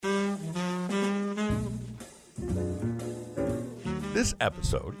This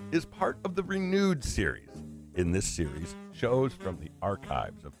episode is part of the Renewed series. In this series, shows from the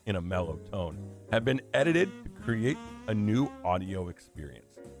archives of In a Mellow Tone have been edited to create a new audio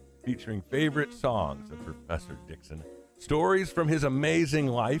experience, featuring favorite songs of Professor Dixon, stories from his amazing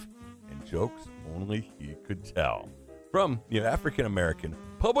life, and jokes only he could tell. From the African American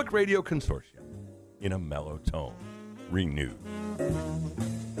Public Radio Consortium, In a Mellow Tone, Renewed.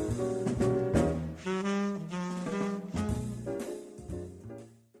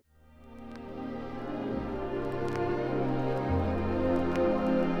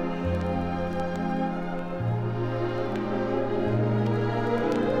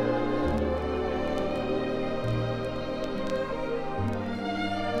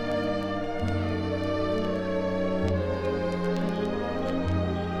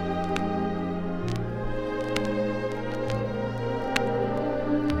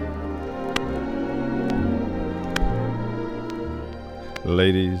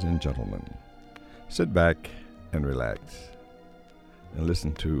 Ladies and gentlemen, sit back and relax and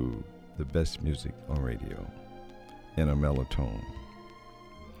listen to the best music on radio in a mellow tone.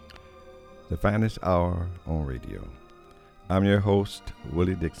 The finest hour on radio. I'm your host,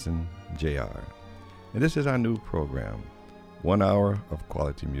 Willie Dixon, Jr., and this is our new program, 1 hour of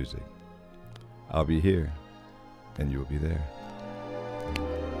quality music. I'll be here, and you'll be there.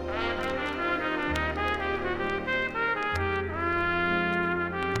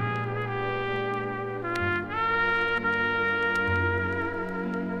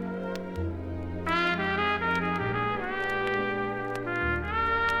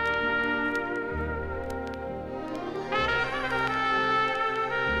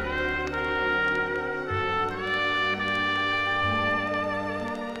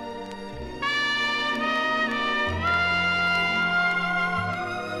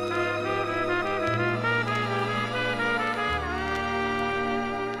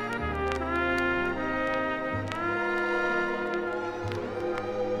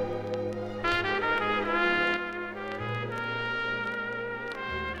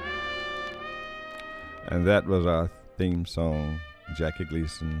 And that was our theme song, Jackie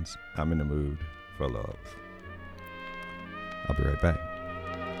Gleason's I'm in the Mood for Love. I'll be right back.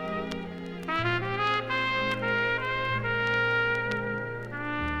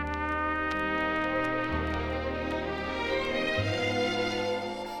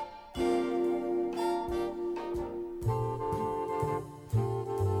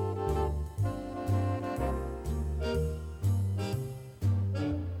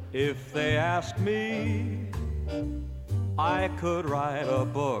 If they ask me, I could write a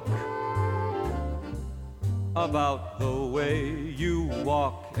book about the way you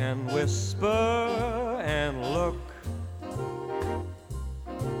walk and whisper and look.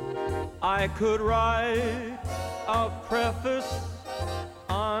 I could write a preface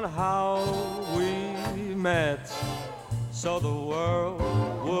on how we met, so the world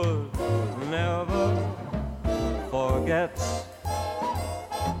would never forget.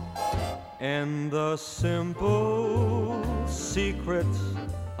 And the simple secret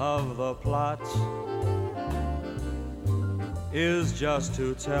of the plot is just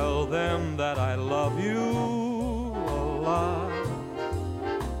to tell them that I love you a lot.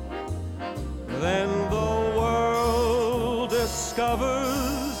 Then the world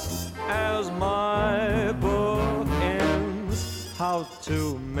discovers, as my book ends, how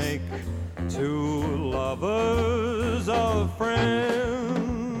to make two lovers of friends.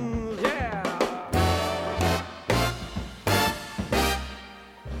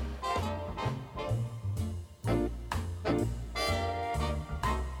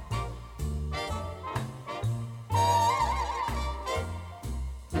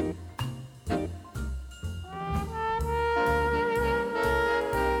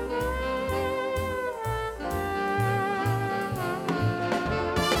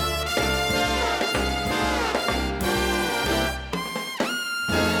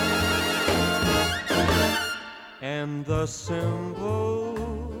 And the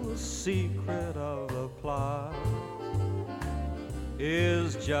simple secret of the plot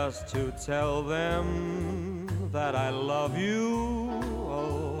is just to tell them that I love you a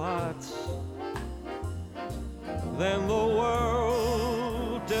lot. Then the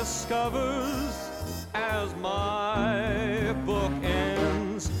world discovers, as my book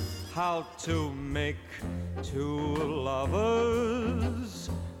ends, how to make two lovers,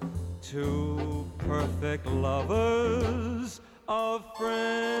 two perfect lovers of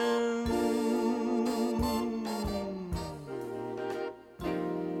friends.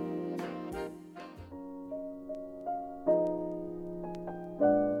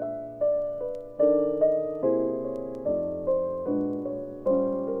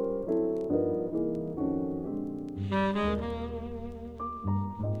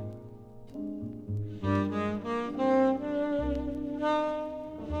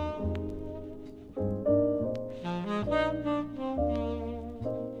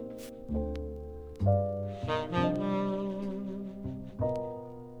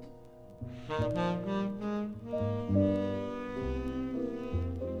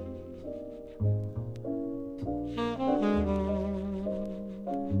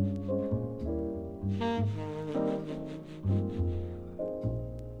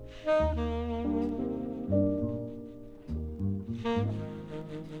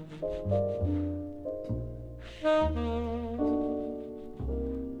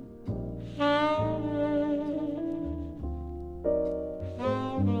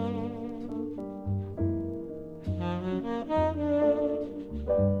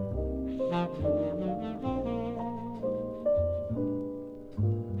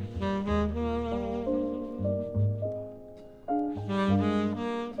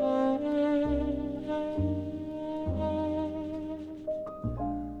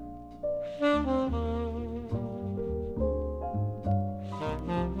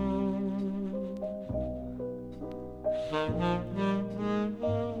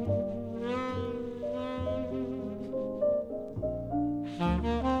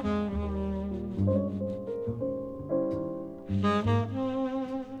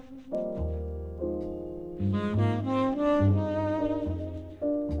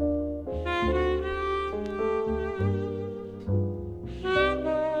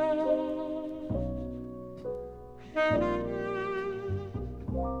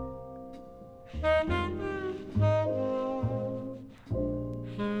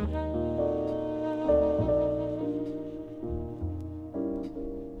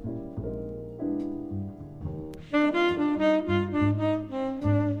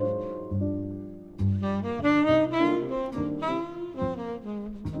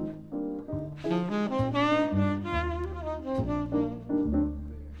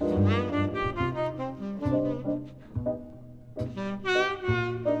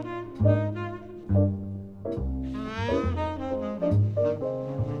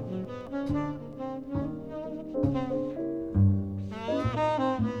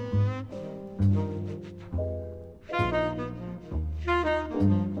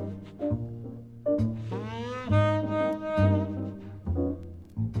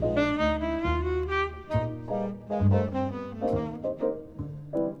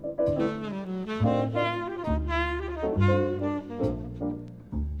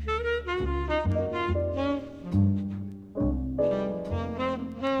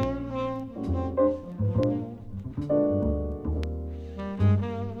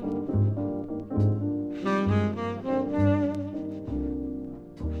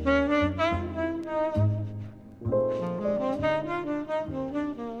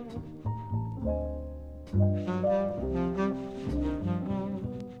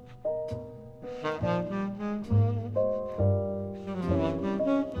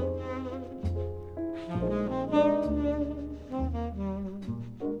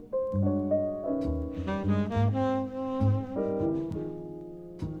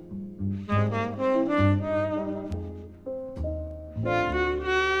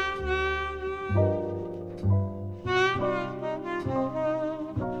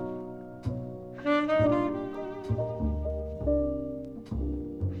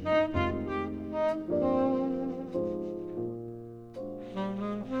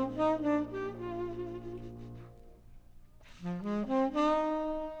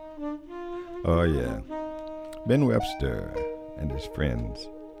 Oh, yeah. Ben Webster and his friends.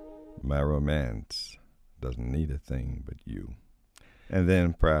 My romance doesn't need a thing but you. And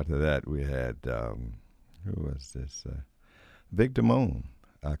then prior to that, we had, who was this? Vic Damone.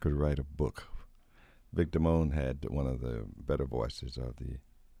 I Could Write a Book. Vic Damone had one of the better voices of the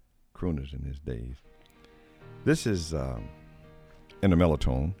crooners in his days. This is In a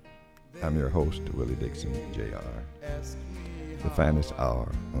Mellotone. I'm your host, Willie Dixon, Jr. The finest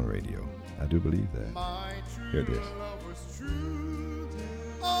hour on radio. I do believe that. Hear this.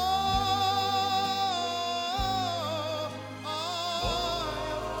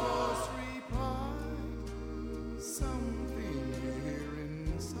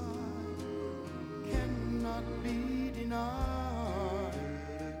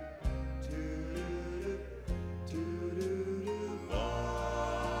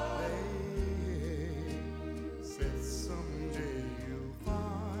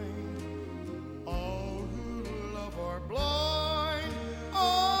 Blind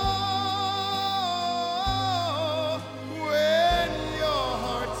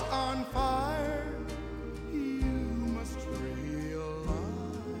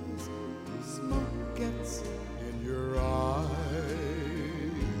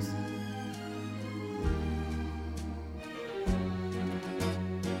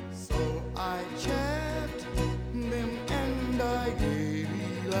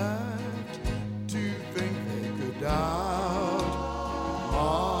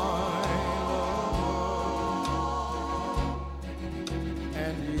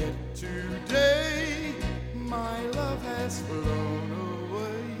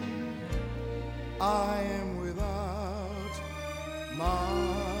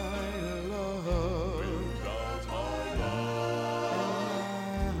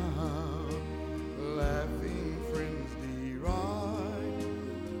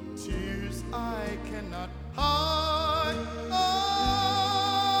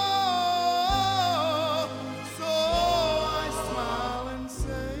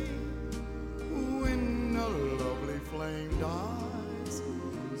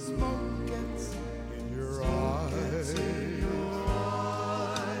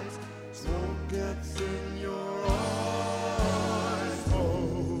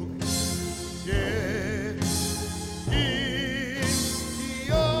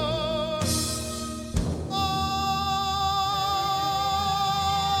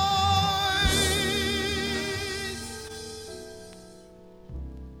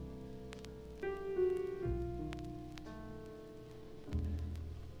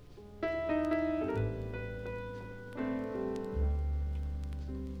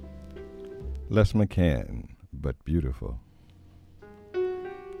less McCann, but beautiful.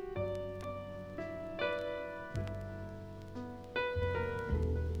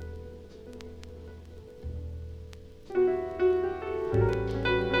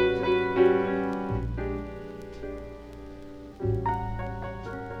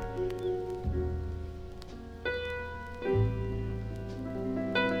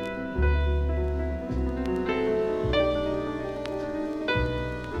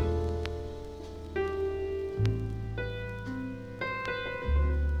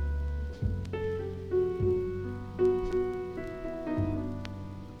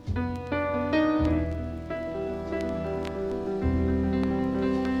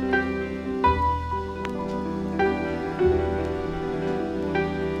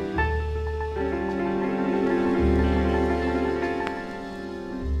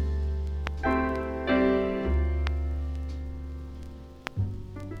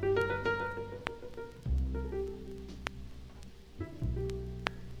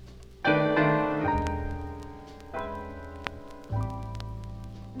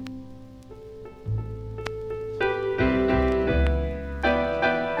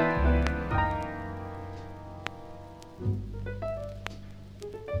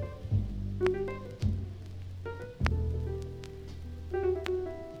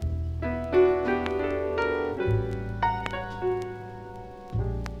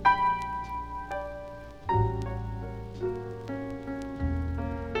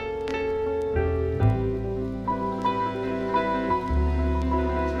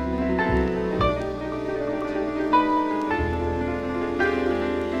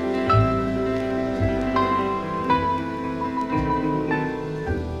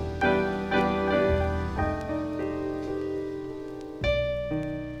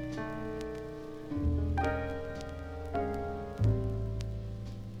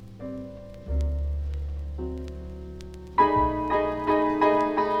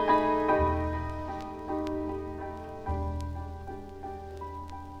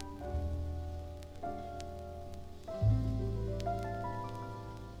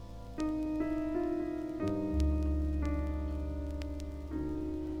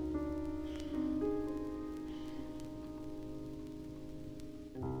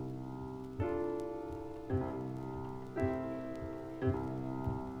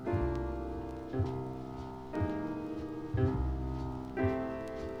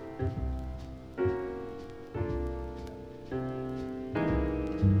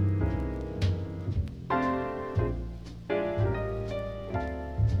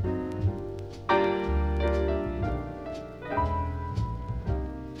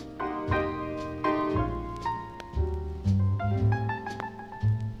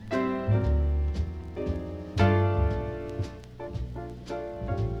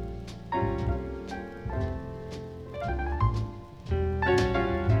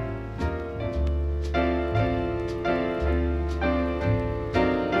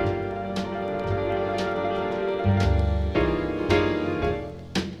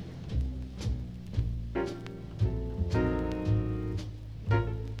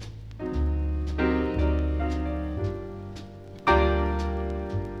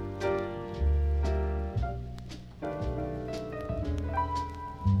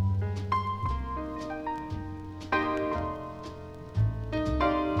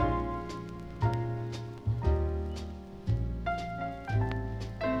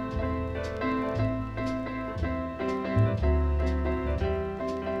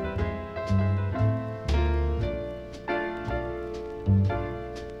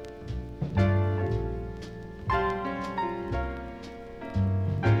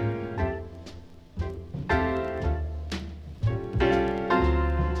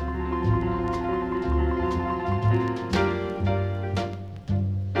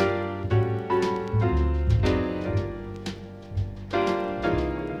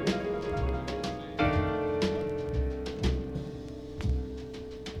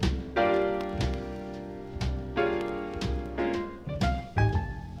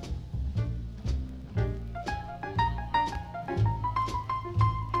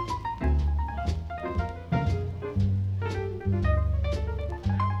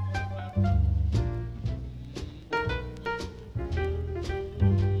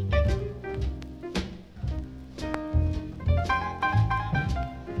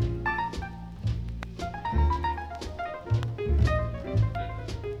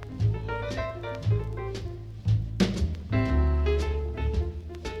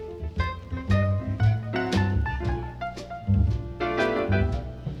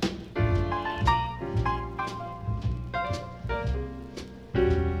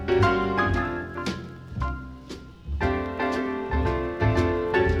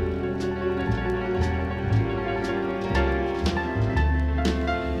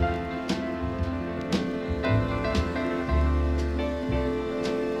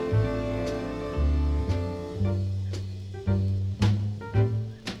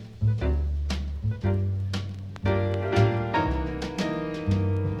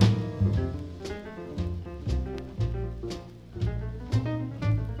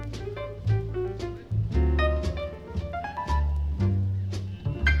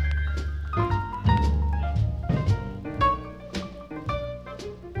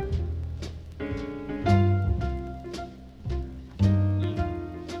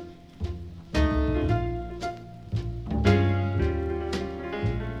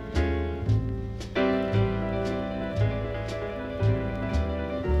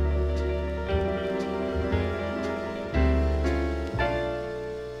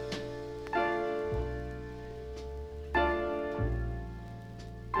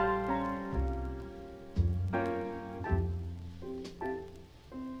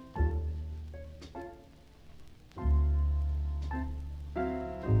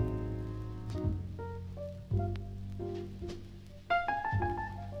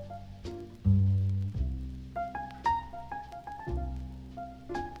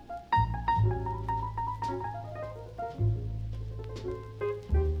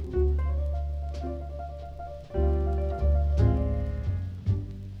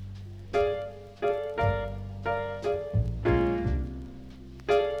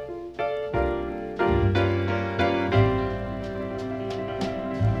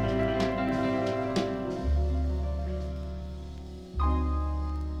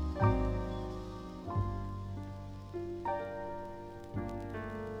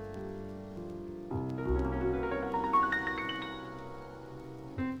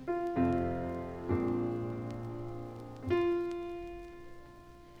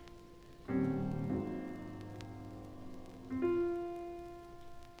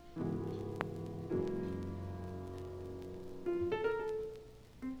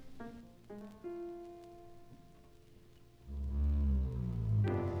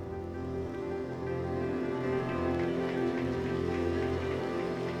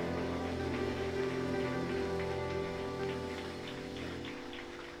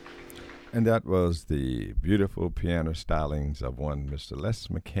 And that was the beautiful piano stylings of one Mr. Les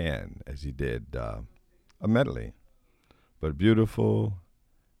McCann as he did a medley. But beautiful,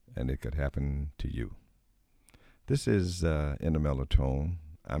 and it could happen to you. This is In the Mellow Tone.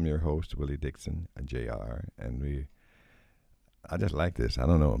 I'm your host, Willie Dixon, JR, and I just like this. I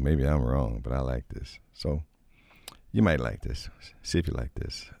don't know, maybe I'm wrong, but I like this. So you might like this. See if you like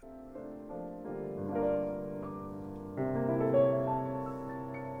this.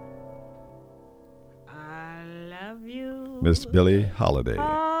 I love you, Miss Billie Holiday.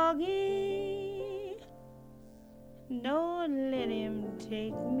 Augie. Don't let him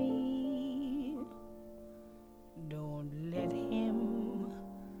take me. Don't let him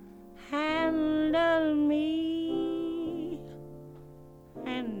handle me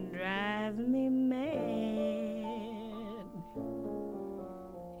and drive me mad.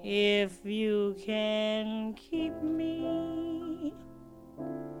 If you can keep me,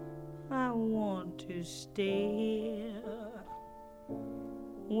 I want to stay here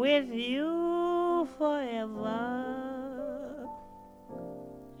with you forever,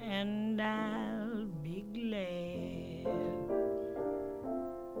 and I'll be glad.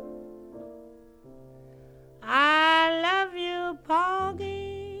 I love you,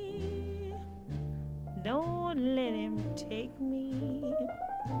 Poggy. Don't let him take me.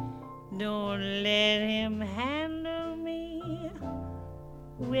 Don't let him handle me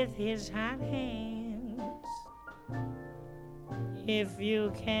with his hot hands. If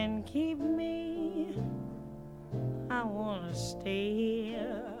you can keep me, I wanna stay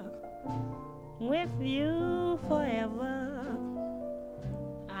here with you forever.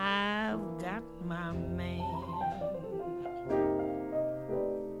 I've got my man.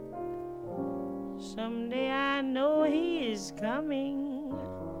 Someday I know he is coming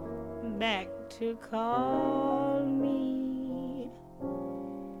back to call me.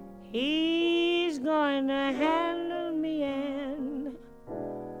 He's going to handle me and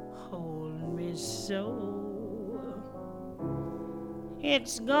hold me so.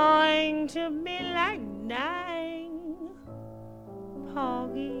 It's going to be like dying,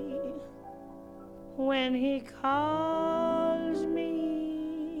 Poggy, when he calls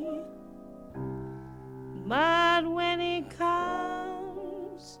me. But when he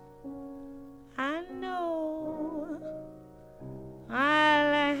comes, I know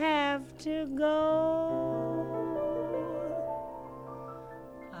I'll have to go.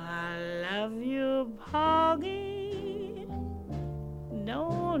 I love you, Poggy.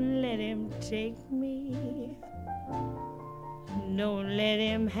 Don't let him take me. Don't let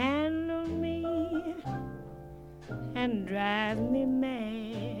him handle me and drive me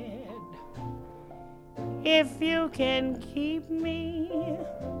mad. If you can keep me,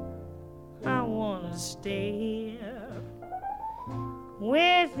 I wanna stay here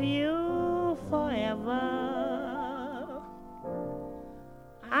with you forever.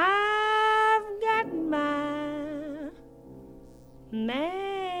 I've got my man.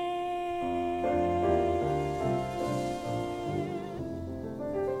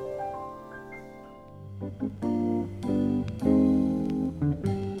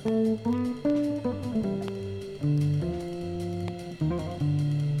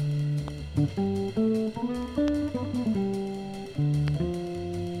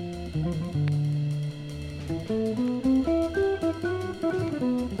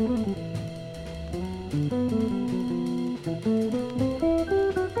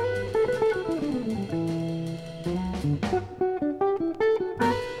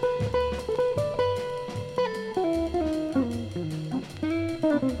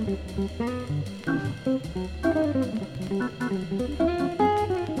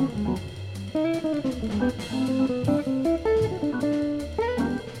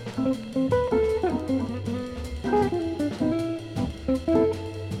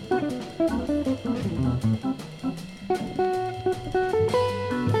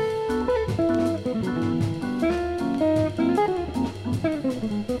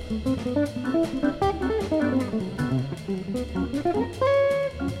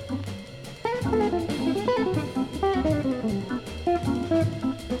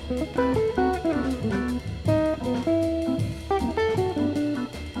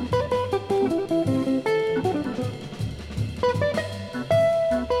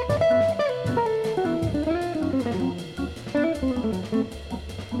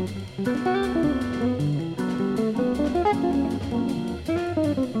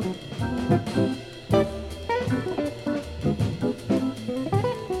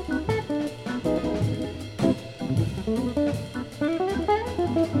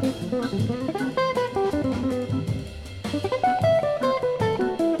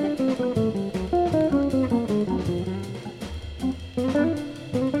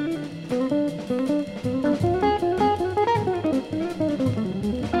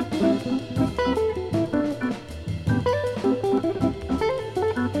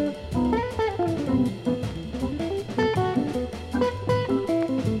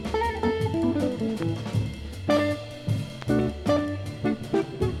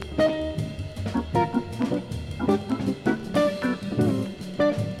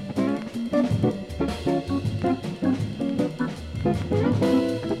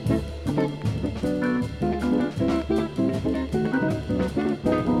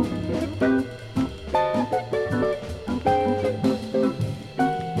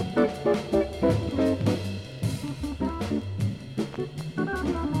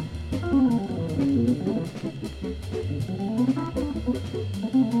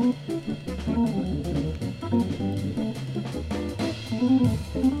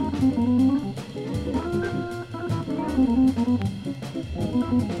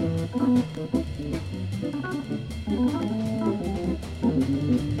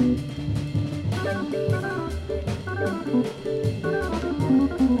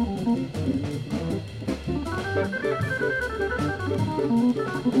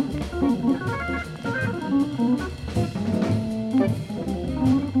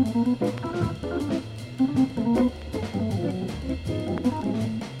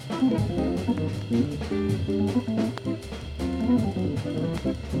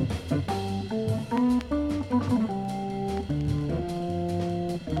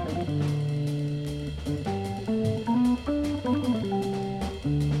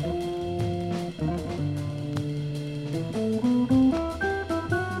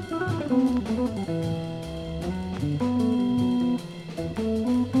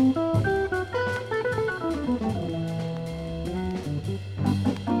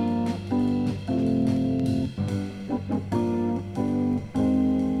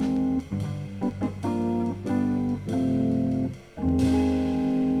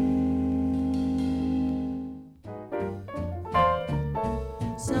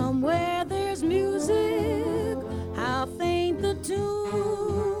 Somewhere there's music, how faint the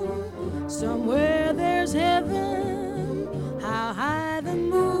tune. Somewhere there's heaven, how high the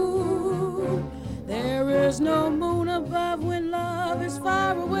moon. There is no moon above when love is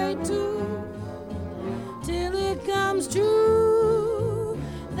far away too. Till it comes true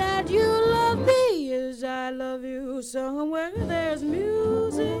that you love me as I love you. Somewhere there's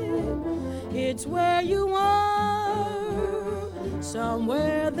music, it's where you are.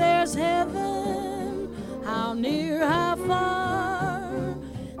 Somewhere there's heaven, how near, how far.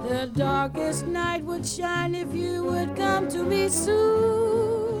 The darkest night would shine if you would come to me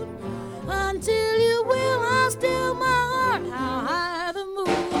soon. Until you will, I'll still my heart, how high the moon.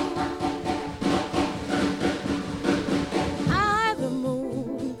 High the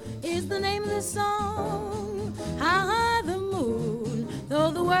moon is the name of the song. How high the moon,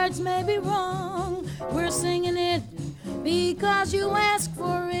 though the words may be wrong, we're singing it because you asked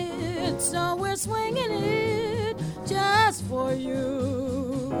for it, so we're swinging it just for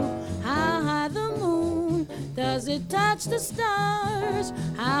you. How high the moon, does it touch the stars?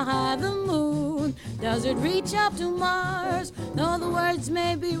 How high the moon, does it reach up to Mars? Though the words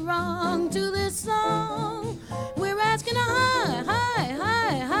may be wrong to this song, we're asking how high, high,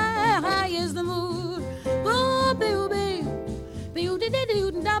 high, high, high is the moon. Boo, boo, boo, boo, doo, doo,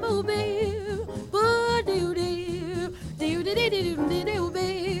 doo, da, boo, boo, boo, doo, doo.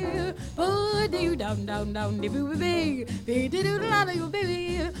 Down, down, down, the baby, be do do la la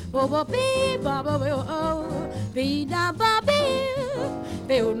baby, bo bo be ba ba be da ba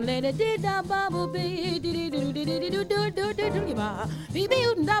be let it did da ba be do do do do do do do do ba be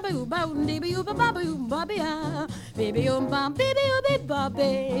da ba ba be ba ba ba baby ba baby ba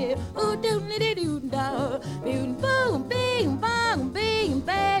be oh do do do da boom boom bing bang bing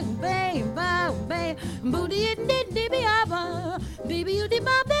bang bang bang bang booty did be ba baby you did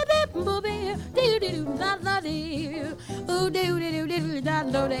ba baby booby do do da da do oh do do do da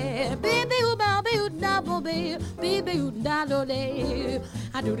do de baby ba be da booby baby da do de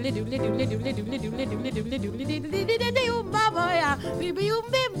I do do do do do do do do do ba ya baby you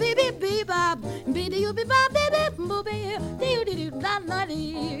baby ba baby you be ba baby booby do do da da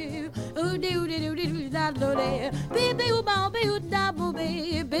do oh do do do da do de baby ba baby da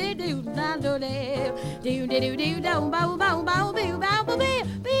booby baby da do de do do do da ba ba ba baby ba booby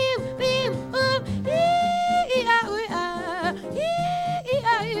beep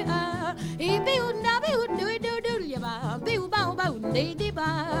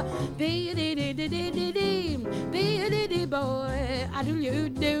boy, I do you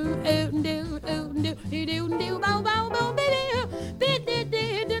do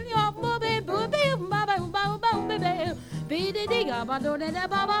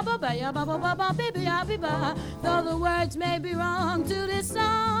bow bow bow baby, do your baby though the words may be wrong to this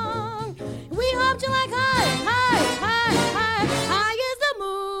song, we hope you like high, high, high, high, high is the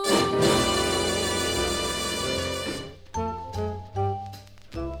moon.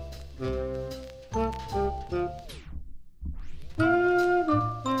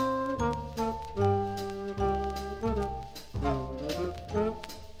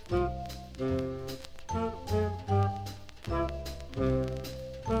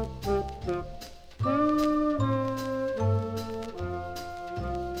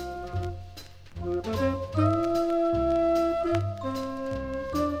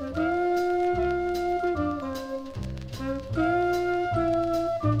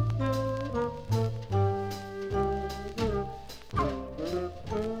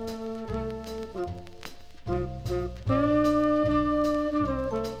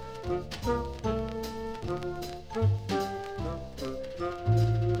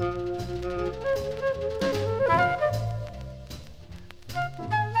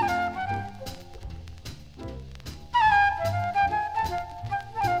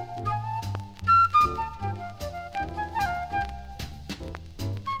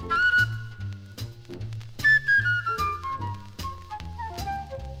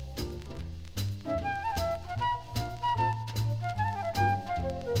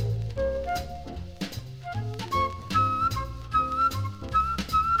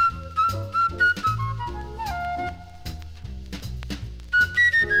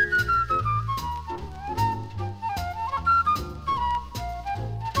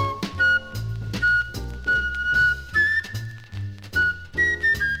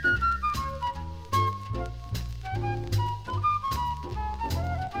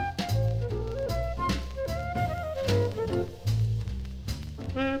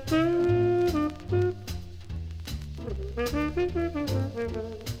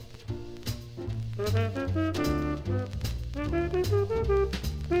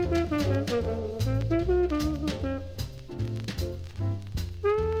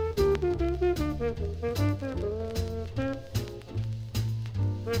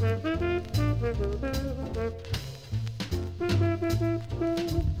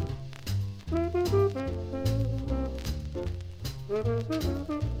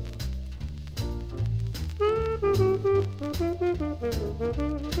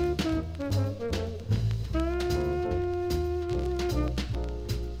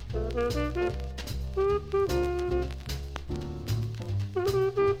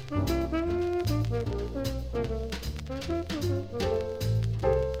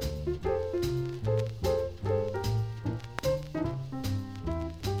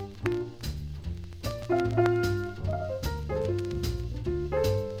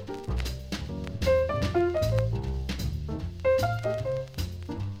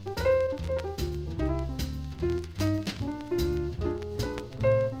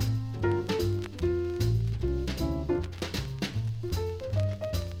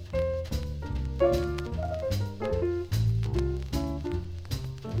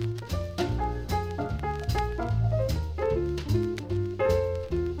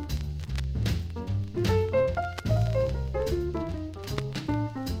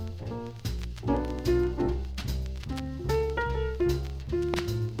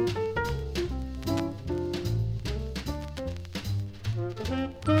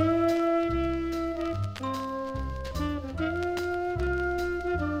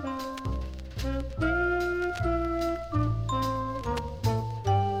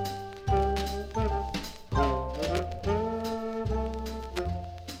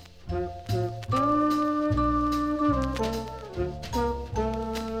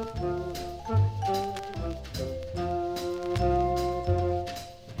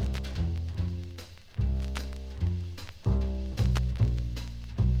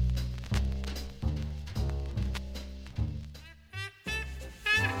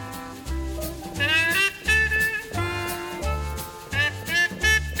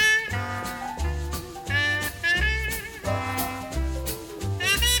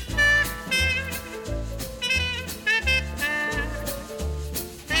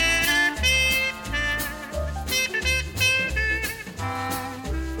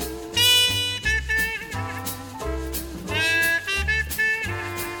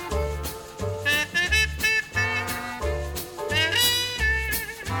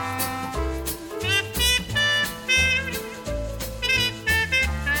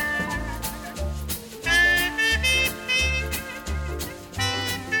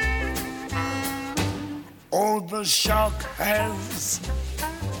 Oh, the shark has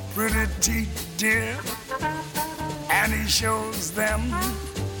pretty teeth, dear, and he shows them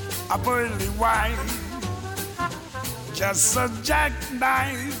a pearly white. Just a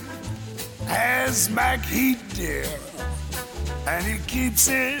jackknife has Mac Heat, dear, and he keeps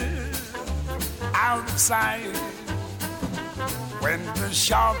it out of sight. When the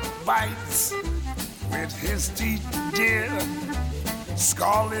shark bites with his teeth, dear,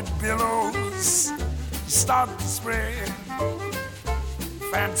 scarlet billows start to spread.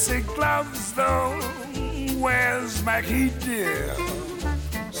 Fancy gloves, though, wears Mackie, dear,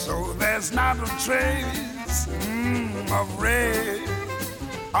 so there's not a trace of red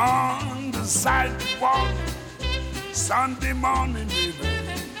on the sidewalk. Sunday morning, baby,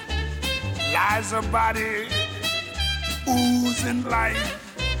 lies a body oozing life.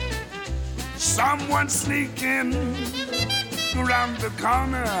 Someone sneaking around the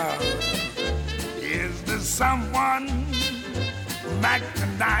corner. Is there someone Mac the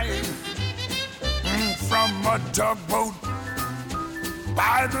knife from a tugboat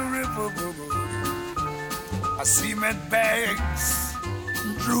by the river? A cement bags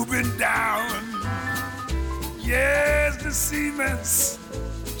drooping down. Yes, the cement's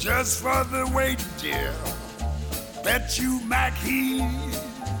just for the weight, dear. Bet you Mac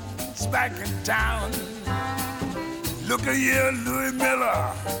he's back in town. Look at here, Louis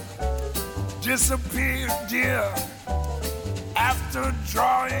Miller disappeared, dear, after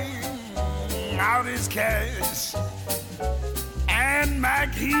drawing out his cash. And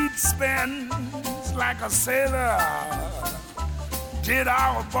Mac Heat spends like a sailor. Did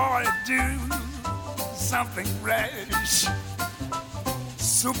our boy do something rash?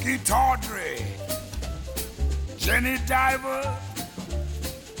 Suki Tawdry, Jenny Diver,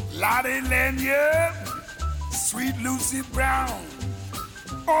 Lottie Lanyard, Sweet Lucy Brown.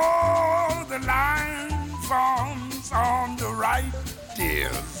 Oh, the line forms on the right,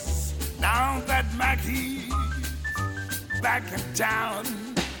 dears. Now that Mackie's back in town.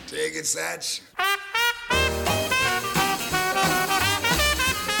 Take it, Satch.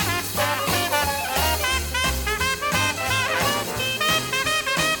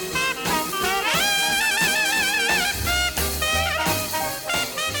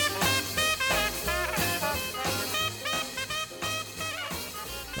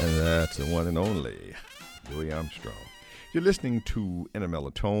 And that's the one and only Louis Armstrong. You're listening to In a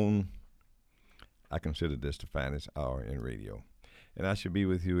Mellow Tone. I consider this the finest hour in radio. And I should be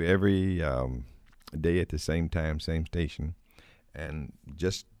with you every day at the same time, same station. And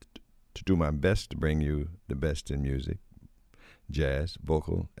just to do my best to bring you the best in music, jazz,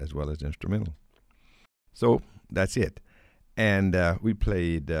 vocal, as well as instrumental. So that's it. And we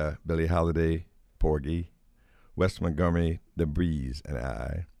played Billie Holiday, Porgy, Wes Montgomery, The Breeze, and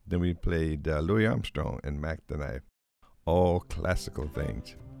I. Then we played Louis Armstrong and Mac the Knife. All classical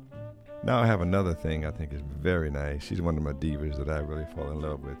things. Now I have another thing I think is very nice. She's one of my divas that I really fall in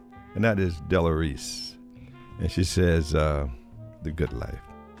love with, and that is Della Reese. And she says, The Good Life.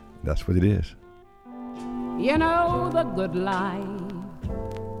 That's what it is. You know, the good life,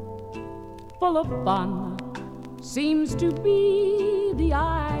 full of fun, seems to be the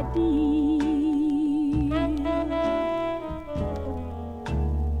ideal.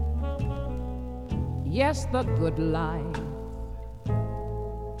 Yes, the good life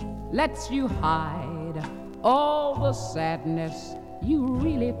lets you hide all the sadness you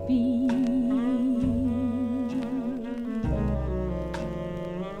really feel.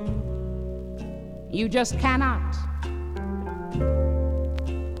 You just cannot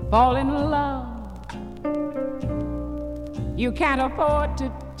fall in love. You can't afford to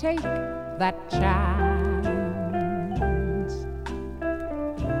take that chance.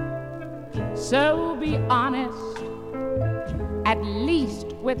 So be honest, at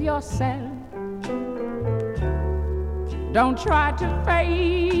least with yourself. Don't try to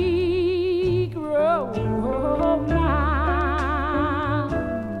fake romance.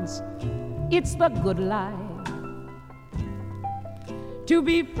 It's the good life to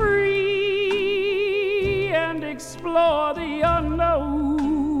be free and explore the unknown.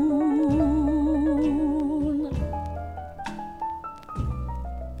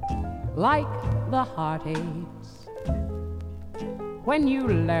 Like the heartaches, when you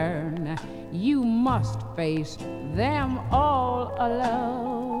learn you must face them all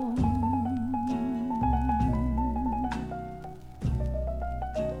alone.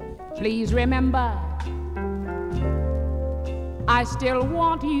 Please remember, I still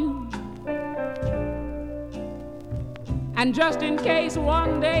want you. And just in case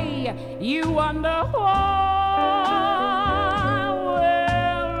one day you wonder why,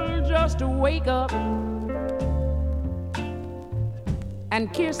 well, just wake up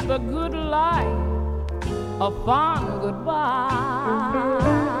and kiss the good life a fond goodbye.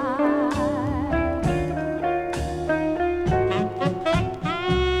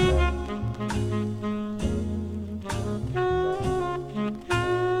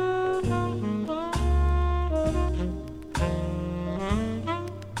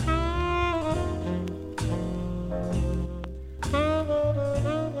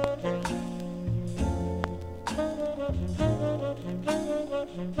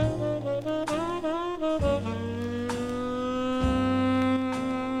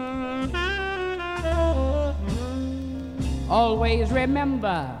 Always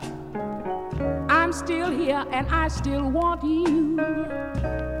remember, I'm still here and I still want you.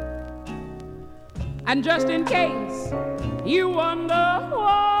 And just in case you wonder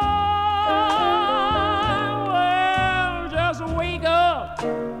why, well, just wake up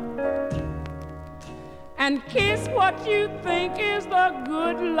and kiss what you think is the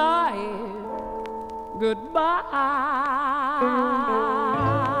good life goodbye.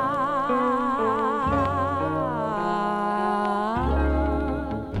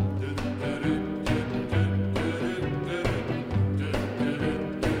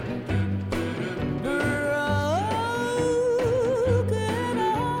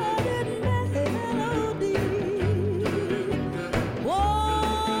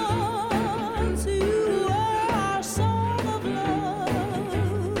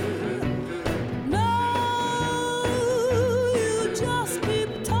 Just keep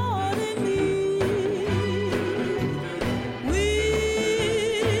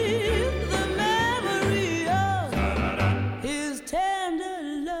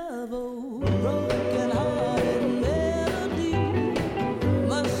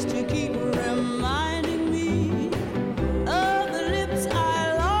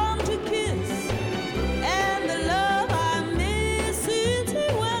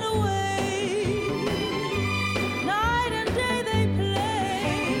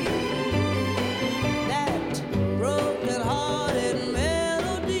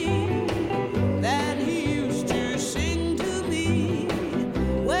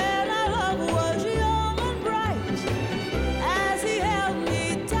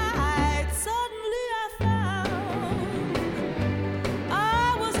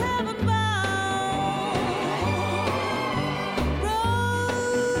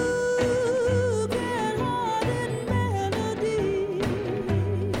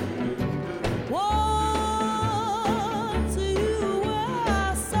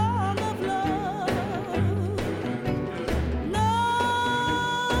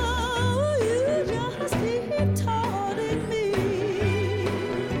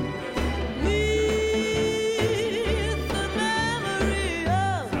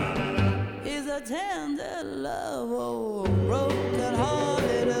tender love, oh,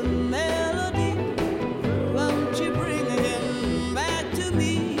 broken-hearted melody. Won't you bring him back to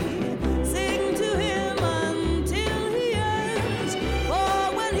me? Sing to him until he yearns.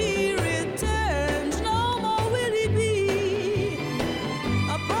 For when he returns, no more will he be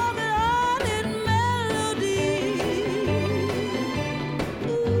a broken-hearted melody.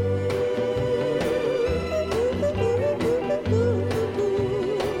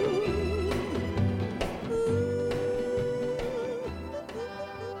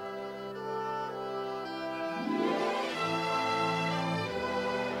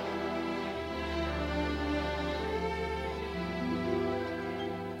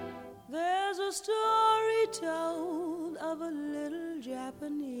 There's a story told of a little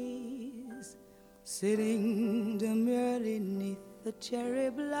Japanese sitting demurely neath the cherry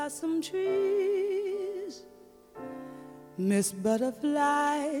blossom trees. Miss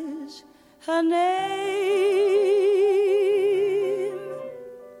Butterfly's her name.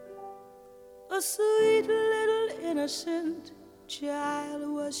 A sweet little innocent child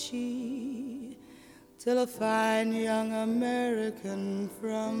was she, till a fine young American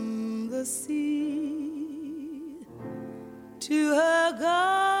from the sea to her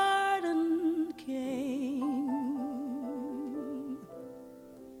garden came.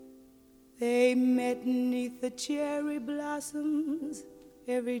 They met 'neath the cherry blossoms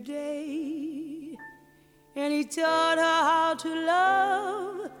every day, and he taught her how to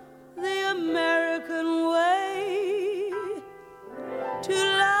love the American way, to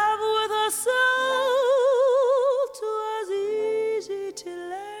love with her soul 'twas easy to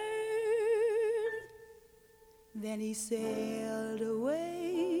learn. Then he sailed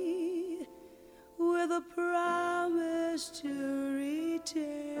away with a promise to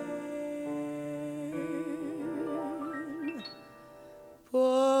return.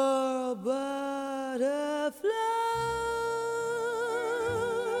 Poor butterfly,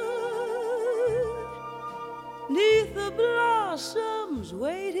 'neath the blossoms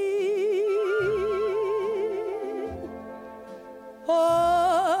waiting.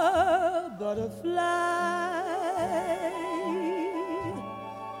 Poor butterfly,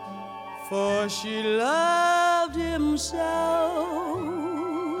 for she loved him so.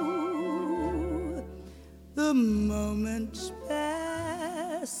 The moments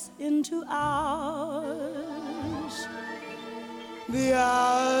pass into hours, the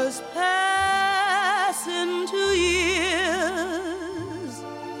hours pass into years,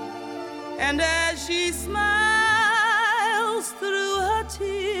 and as she smiles through her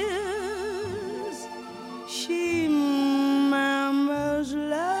tears, she murmurs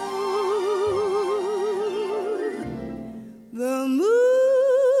low, the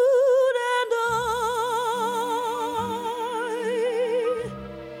moon and I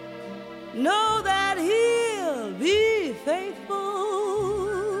know that he'll be faithful.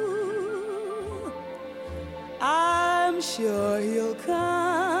 I'm sure he'll come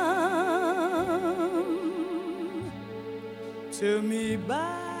to me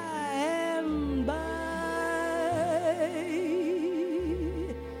by and by.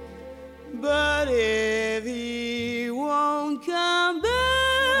 But if he won't come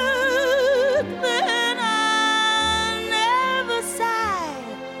back, then I'll never sigh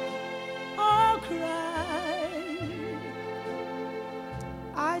or cry.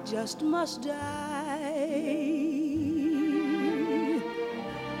 I just must die.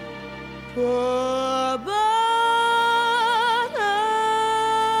 Poor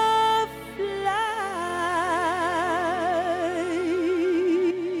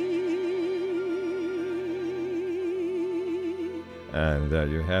And there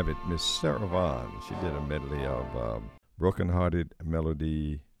you have it, Miss Sarah Vaughan. She did a medley of Broken-Hearted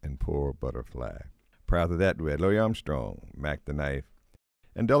Melody and Poor Butterfly. Prior to that, we had Louis Armstrong, Mac the Knife,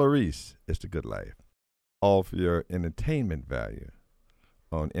 and Della Reese, It's the Good Life. All for your entertainment value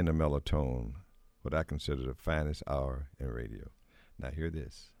on In a Mellow Tone, what I consider the finest hour in radio. Now hear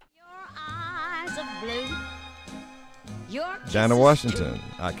this. Your eyes of blue. Your Dinah kisses Washington, too.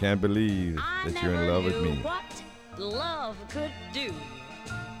 I can't believe I that you're in never love with knew me. What love could do.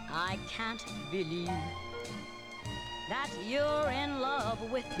 I can't believe that you're in love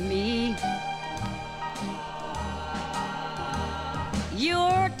with me.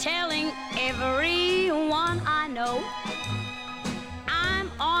 You're telling everyone I know I'm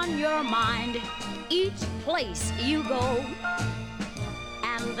on your mind each place you go.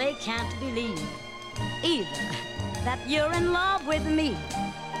 And they can't believe either that you're in love with me.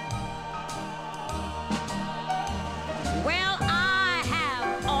 Well, I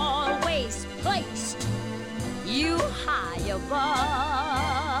have always placed you high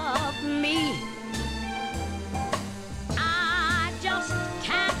above me.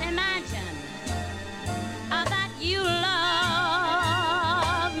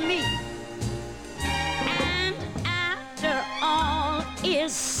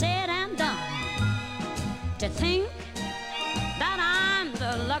 is said and done. To think that I'm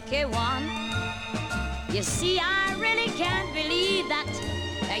the lucky one. You see, I really can't believe that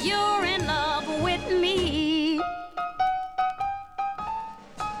you're in love with me.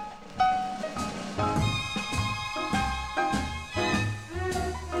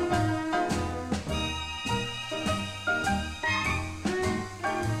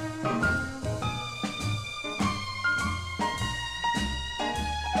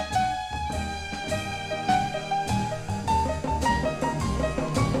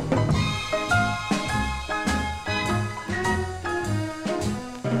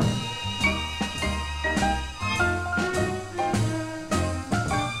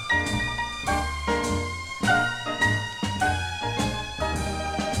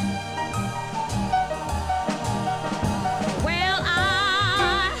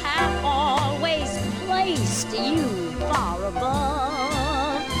 You far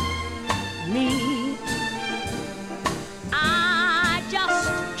above me. I just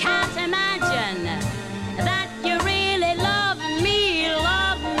can't imagine that you really love me,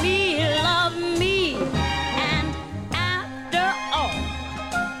 love me, love me. And after all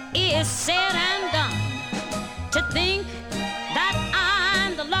is said and done, to think that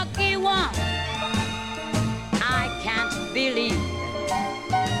I'm the lucky one, I can't believe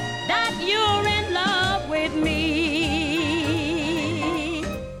that you're in love with me.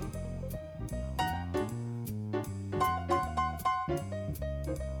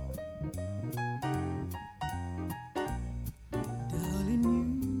 Darling,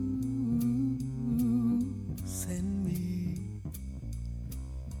 you send me.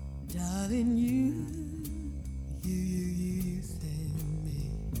 Darling, you send me.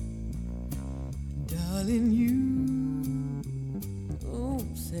 Darling, you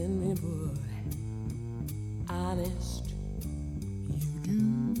send me, boy. Honest, you do.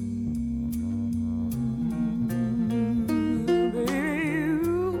 Baby,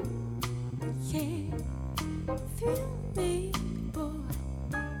 yeah, feel me, boy.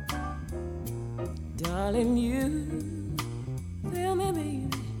 Darling, you feel me, baby.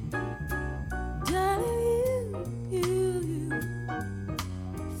 Darling, you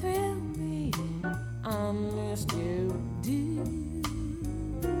thrill me. Honest, you do.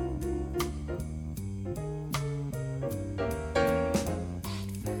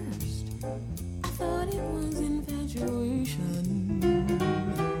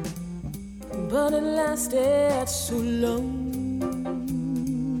 But it lasted so long.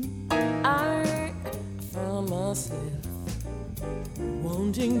 I found myself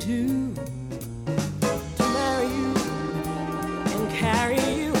wanting to marry you and carry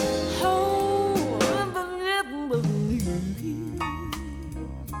you home. But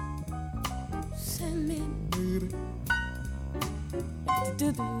send me, baby.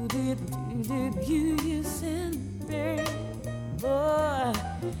 You send me, boy.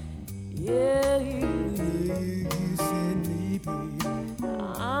 Yeah, you send me, baby.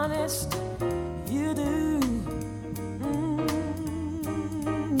 Honest, you do.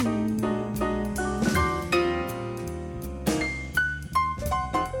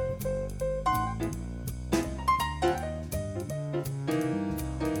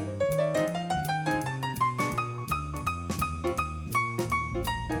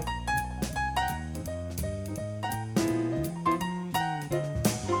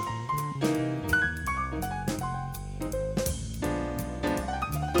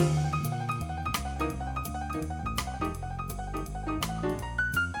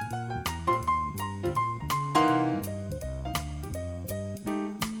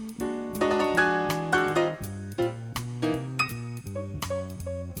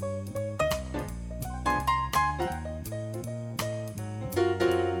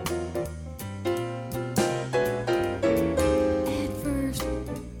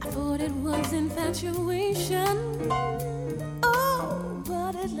 Infatuation, oh,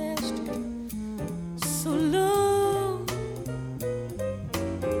 but it lasted so long.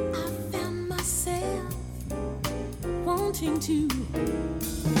 I found myself wanting to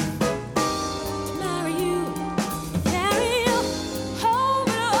marry you, carry you home,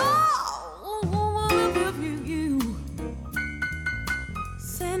 and all of you.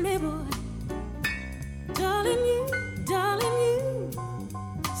 Send me, boy, darling, you,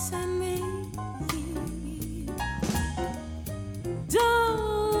 send me.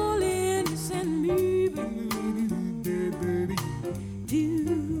 Darling, send me, baby, do.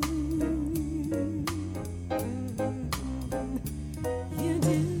 You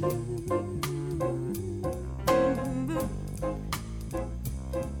do.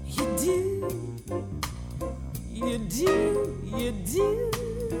 You do. You do. You do.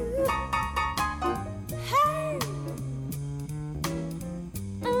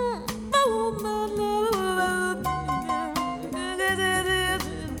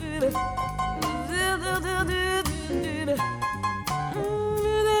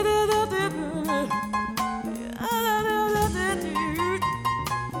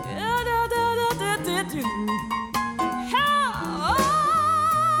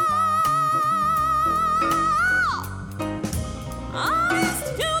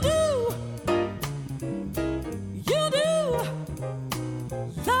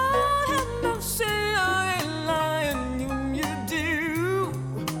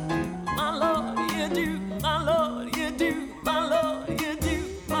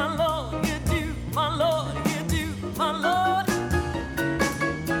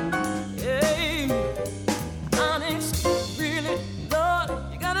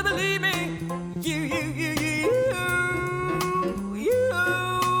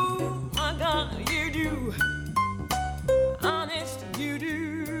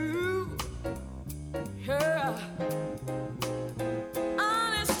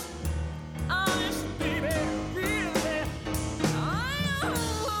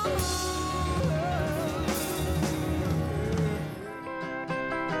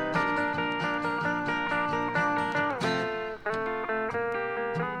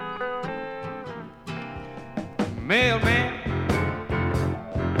 Mailman,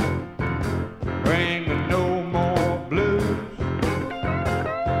 bring me no more blues.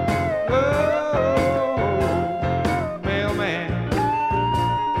 Oh, mailman,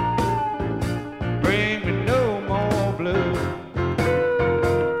 bring me no more blues.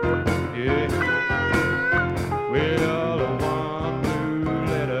 Yeah, well, one blue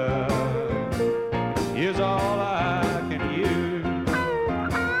letter is all I can use.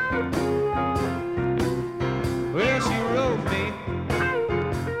 Well, she wrote me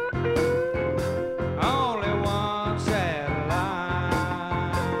only one sad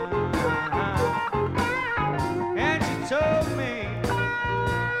line, and she told me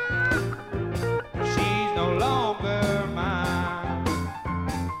she's no longer mine.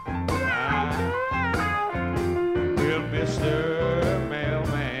 Well, Mr.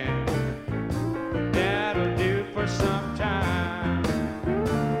 Mailman, that'll do for some time.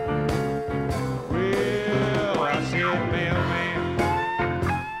 Well, I said, mailman,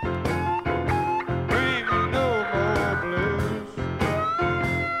 bring me no more blues.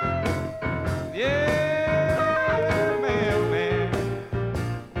 Yeah, mailman,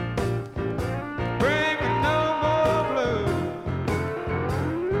 bring me no more blues.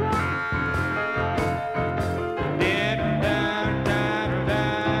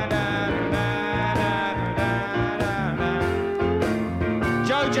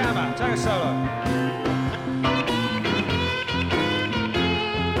 Joe Jammer, take a solo.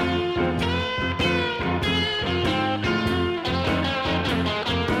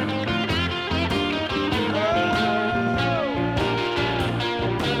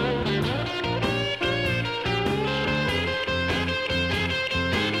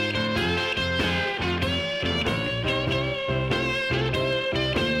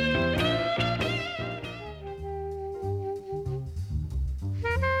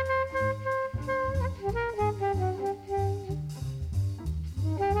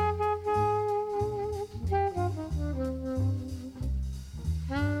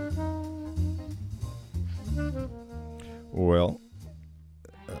 Well,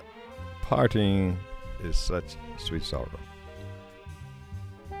 parting is such sweet sorrow.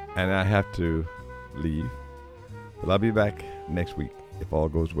 And I have to leave. But I'll be back next week if all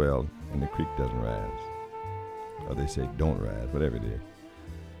goes well and the creek doesn't rise. Or they say don't rise, whatever it is.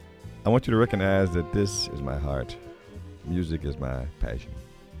 I want you to recognize that this is my heart. Music is my passion.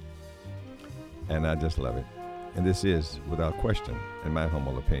 And I just love it. And this is, without question, in my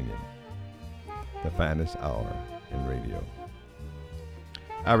humble opinion, the finest hour in radio.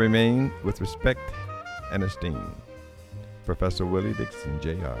 I remain, with respect and esteem, Professor Willie Dixon,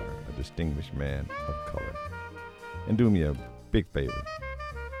 Jr., a distinguished man of color. And do me a big favor.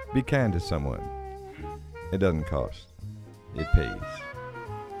 Be kind to someone. It doesn't cost. It pays.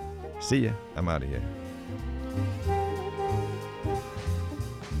 See ya. I'm out of here.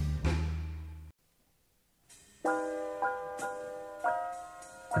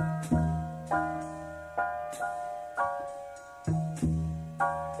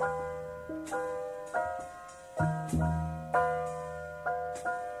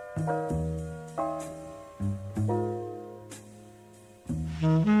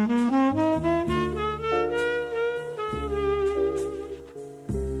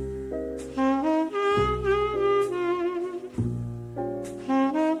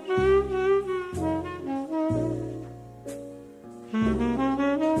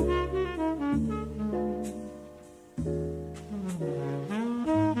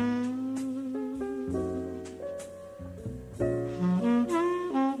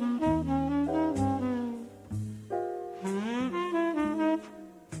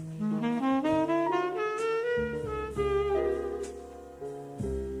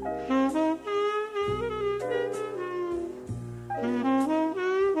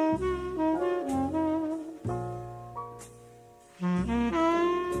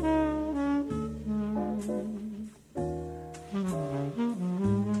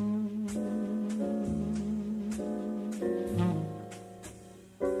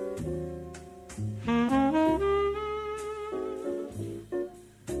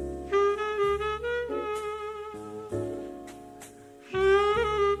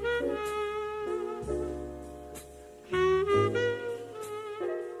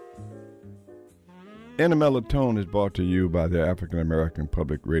 In a Mellow Tone is brought to you by the African American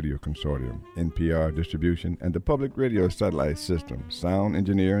Public Radio Consortium, NPR Distribution, and the Public Radio Satellite System. Sound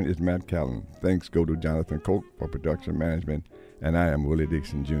engineering is Matt Callen. Thanks go to Jonathan Coke for production management, and I am Willie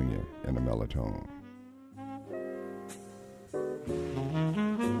Dixon Jr. in a Mellow Tone.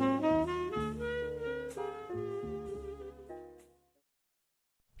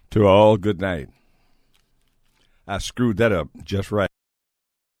 To all, good night. I screwed that up just right.